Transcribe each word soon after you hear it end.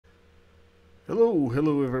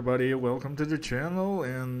Hello everybody, welcome to the channel,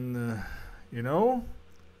 and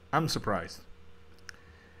I'm surprised.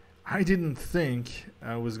 I didn't think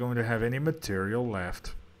I was going to have any material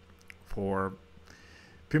left for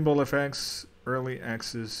Pinball FX early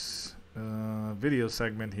access video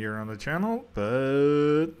segment here on the channel,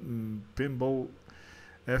 but Pinball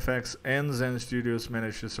FX and Zen Studios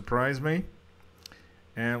managed to surprise me,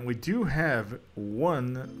 and we do have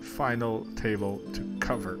one final table to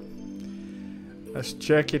cover. Let's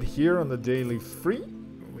check it here on the daily free.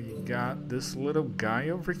 We got this little guy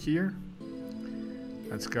over here.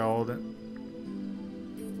 That's called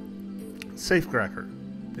Safecracker.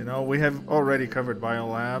 You know, we have already covered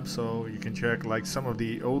Biolab, so you can check like some of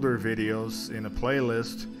the older videos in a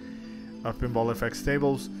playlist of Pinball FX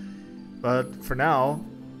tables. But for now,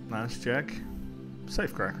 let's check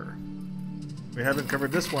Safecracker. We haven't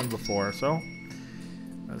covered this one before, so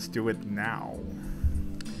let's do it now.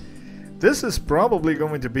 This is probably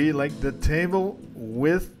going to be like the table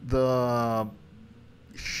with the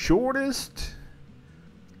shortest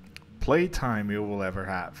playtime you will ever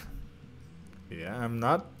have. Yeah, I'm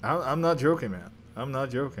not joking, man. I'm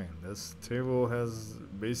not joking. This table has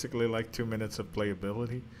basically like 2 minutes of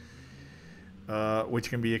playability, which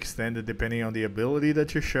can be extended depending on the ability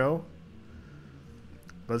that you show.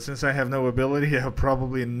 But since I have no ability, I'm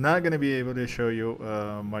probably not going to be able to show you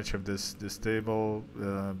much of this table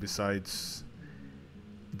besides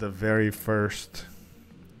the very first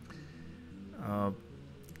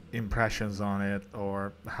impressions on it,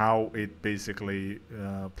 or how it basically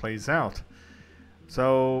plays out.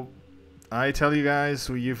 So I tell you guys,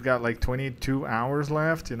 you've got like 22 hours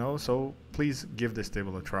left, you know, so please give this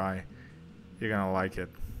table a try. You're going to like it.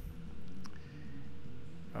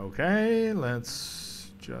 Okay, let's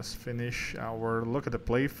just finish our look at the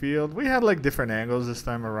play field. We had like different angles this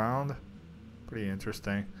time around. Pretty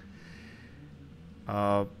interesting.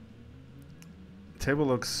 Table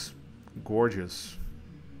looks gorgeous.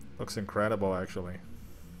 Looks incredible, actually.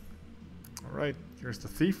 Alright, here's the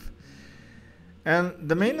thief. And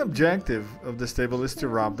the main objective of this table is to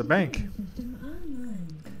rob the bank.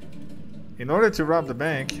 In order to rob the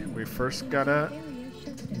bank, we first gotta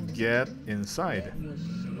get inside.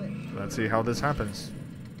 Let's see how this happens.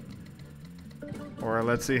 Or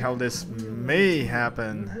let's see how this may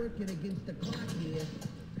happen.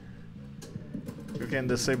 You can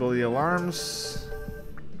disable the alarms.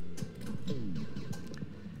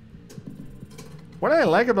 What I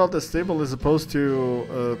like about this table as opposed to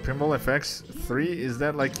Pinball FX 3 is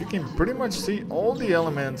that like you can pretty much see all the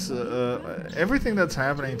elements, everything that's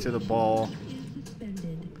happening to the ball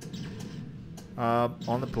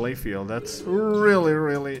on the playfield. That's really,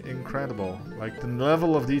 really incredible. Like the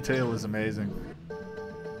level of detail is amazing.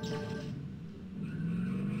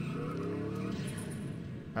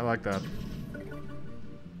 I like that.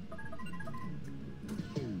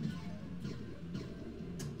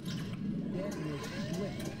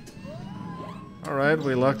 Alright,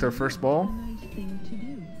 we locked our first ball.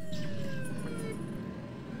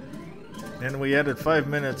 And we added 5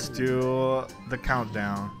 minutes to the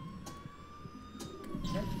countdown.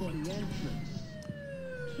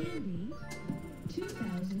 Candy,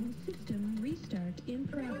 2000 system restart in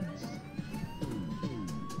progress.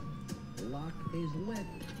 Lock is lit.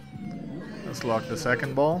 Let's lock the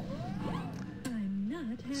second ball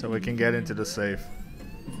so we can get into the safe.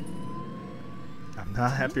 I'm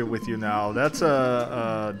not happy with you now. That's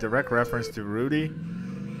a direct reference to Rudy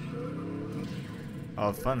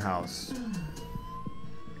of Funhouse.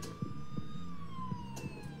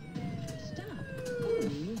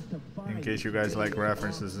 In case you guys like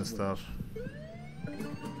references and stuff.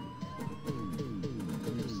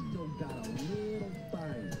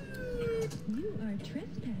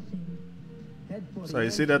 So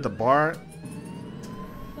you see that the bar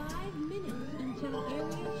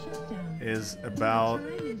is about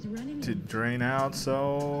to drain out,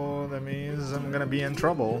 so that means I'm gonna be in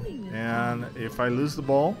trouble. And if I lose the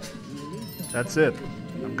ball, that's it.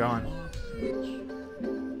 I'm gone.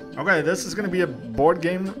 Okay, this is gonna be a board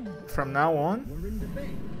game from now on.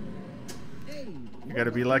 You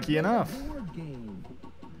gotta be lucky enough.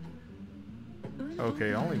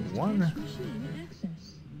 Okay, only one.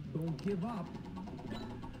 Don't give up.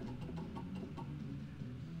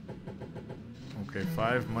 Okay,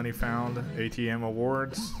 5 money found, ATM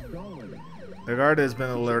awards. The guard has been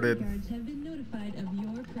alerted.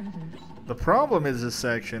 The problem is this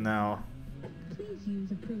section now. Please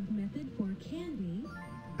use approved method for candy.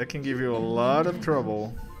 That can give you a lot of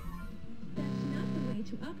trouble. That's not the way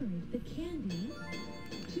to operate the candy.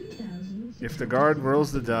 2000. If the guard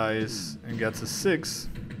rolls the dice and gets a 6,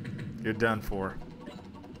 you're done for.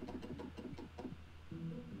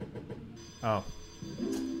 Oh.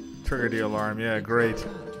 Trigger the alarm. Yeah, great.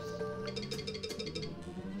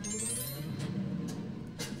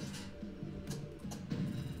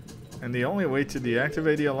 And the only way to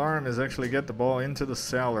deactivate the alarm is actually get the ball into the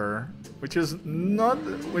cellar, which is not,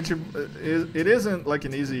 it isn't like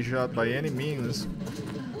an easy shot by any means.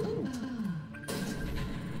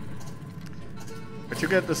 But you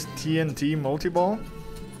get this TNT multi-ball,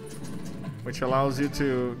 which allows you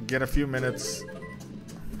to get a few minutes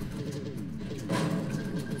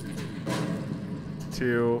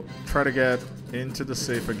to try to get into the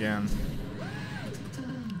safe again.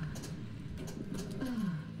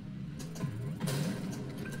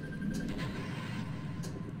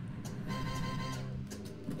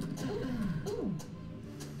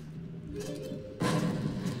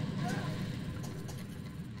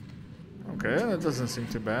 Okay, that doesn't seem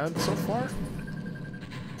too bad so far.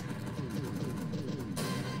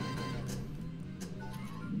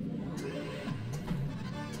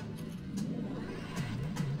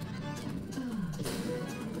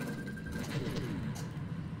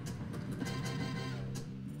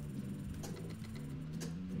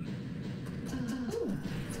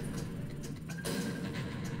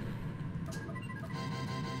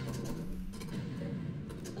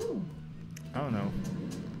 Oh no.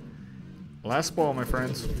 Last ball, my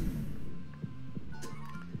friends.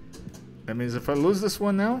 That means if I lose this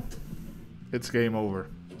one now, it's game over.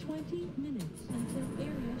 20 minutes until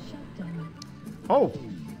area shutdown. Oh,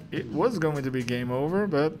 it was going to be game over,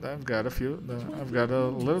 but I've got a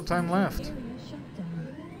little time left. Area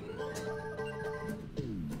shutdown.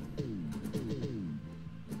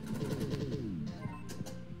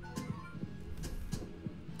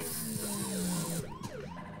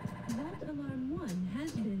 Vault alarm 1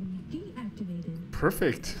 has been deactivated.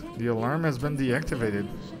 Perfect. The alarm has been deactivated.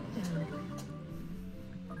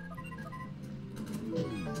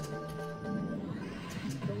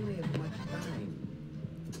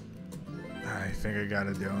 I think I got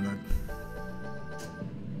a donut.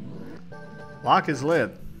 Lock is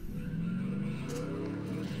lit.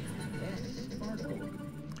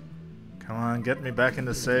 Come on, get me back in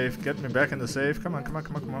the safe. Get me back in the safe. Come on, come on,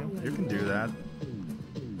 come on, come on. You can do that.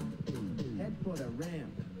 Head for the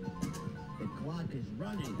ramp. The clock is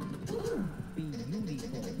running. Be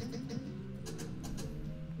beautiful.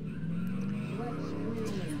 Let's wheel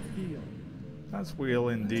and deal. Let's wheel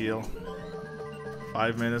and deal.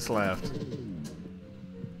 5 minutes left.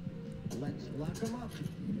 Let's lock them up.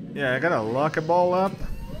 Yeah, I gotta lock a ball up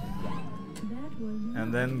That was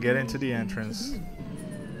and then get into the entrance.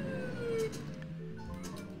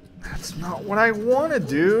 That's not what I wanted,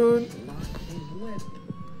 dude. Lock is lit.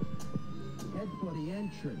 Head for the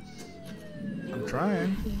entrance. I'm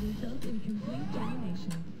trying. will result in complete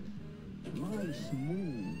domination. Nice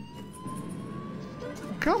move.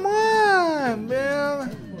 Come on,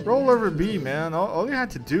 man. Roll over B, man. All you had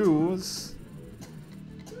to do was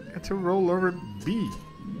get to roll over B.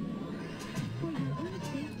 For your own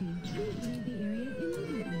safety, please leave the area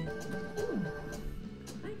immediately.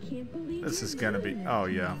 I can't believe This you're is gonna be. doing Oh,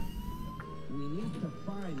 this. yeah. We need to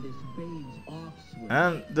find this babe's off switch.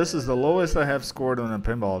 And this is the lowest I have scored on a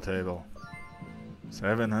pinball table.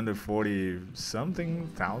 740 something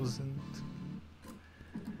thousand.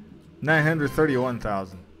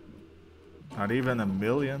 931,000. Not even a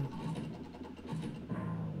million.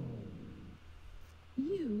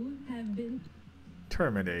 You have been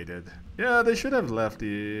Terminated. Yeah, they should have left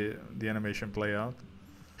the animation play out.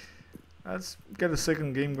 Let's get a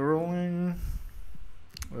second game rolling.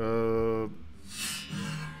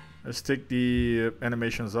 Let's take the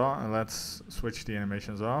animations off and let's switch the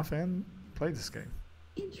animations off and play this game.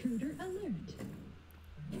 intruder alert.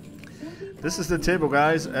 This is the table,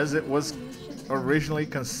 guys, as it was originally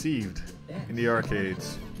conceived in the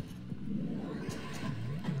arcades.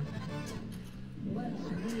 Let's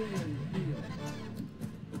wheel and deal.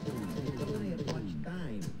 Don't have much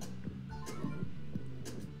time.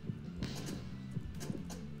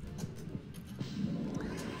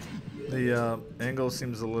 The angle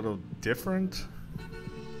seems a little different.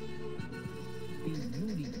 Be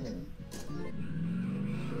beautiful.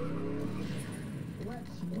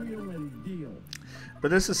 Let's wheel and deal.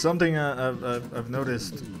 But this is something I've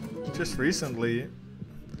noticed just recently,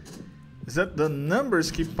 is that the numbers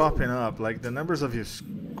keep popping up, like the numbers of your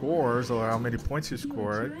scores or how many points you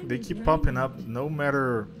score, they keep popping up no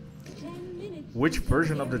matter 10 minutes. which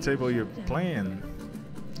version of the table you're playing,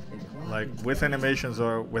 like with animations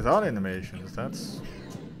or without animations. That's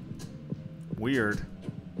weird.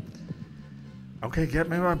 Okay, get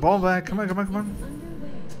me my ball back. Come on, come on, come on.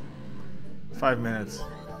 5 minutes.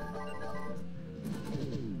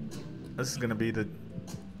 This is gonna be the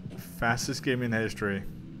Fastest game in history.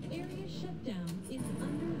 Area shutdown is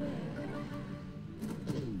underway.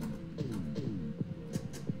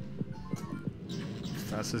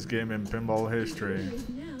 Fastest game in pinball history. Player is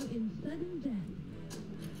now in sudden death.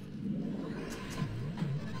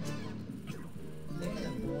 There,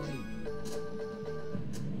 boy.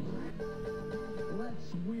 Let's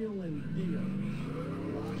wheel and deal.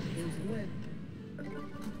 Lock is lit.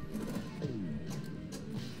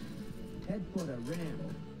 Head for the ramp.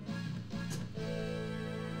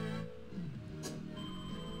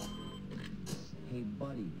 Hey,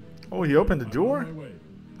 buddy. Oh, he opened the door? On my way.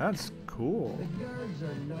 That's cool. The guards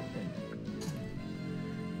are nothing.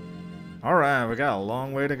 Alright, we got a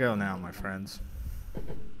long way to go now, my friends.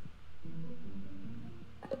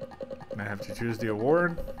 I have to choose the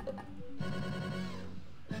award.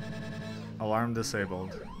 Alarm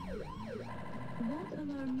disabled. Vault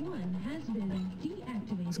alarm 1 has been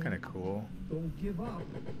deactivated. It's kind of cool. Don't give up.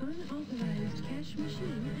 Unauthorized cash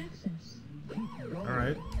machine access. Keep going.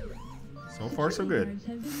 Alright. So far, so good. Guards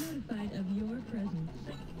have been notified of your presence.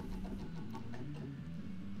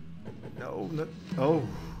 No, no. Oh.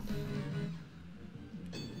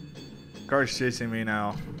 Car's chasing me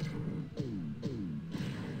now.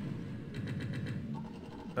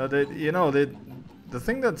 The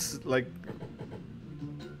thing that's like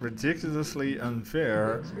ridiculously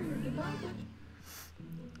unfair.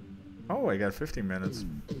 Oh, I got 15 minutes.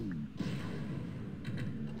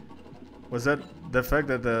 Was that the fact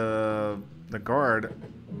that the guard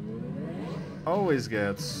always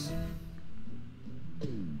gets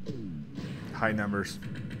high numbers,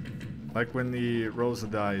 like when he rolls the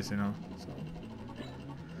dice, you know.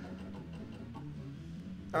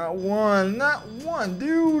 So. One, not one,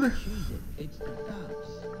 dude. Choose it. It's the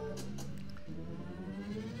cops.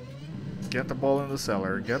 Get the ball in the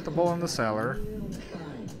cellar. Get the ball in the cellar. Real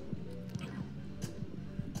fine.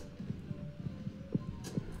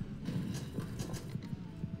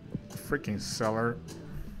 Freaking cellar.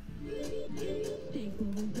 Mistake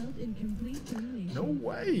will result in complete termination. No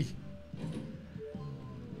way.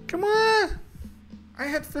 Come on. I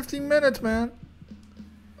had 15 minutes, man.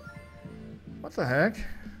 What the heck?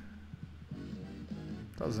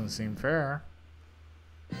 Doesn't seem fair.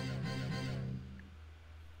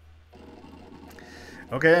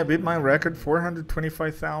 Okay, I beat my record,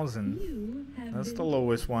 425,000. You have That's been the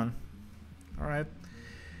lowest one. All right.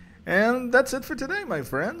 And that's it for today, my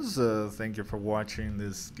friends. Thank you for watching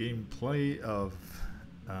this gameplay of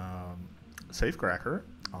Safecracker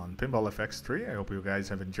on Pinball FX3. I hope you guys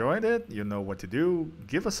have enjoyed it. You know what to do.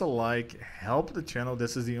 Give us a like. Help the channel.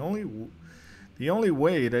 This is the only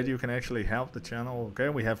way that you can actually help the channel. Okay,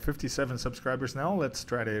 we have 57 subscribers now. Let's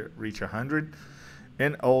try to reach 100.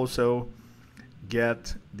 And also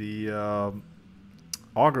get the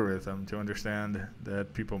algorithm to understand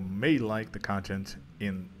that people may like the content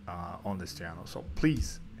in on this channel. So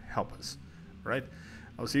please help us. Right?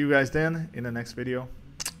 I'll see you guys then in the next video.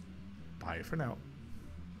 Bye for now.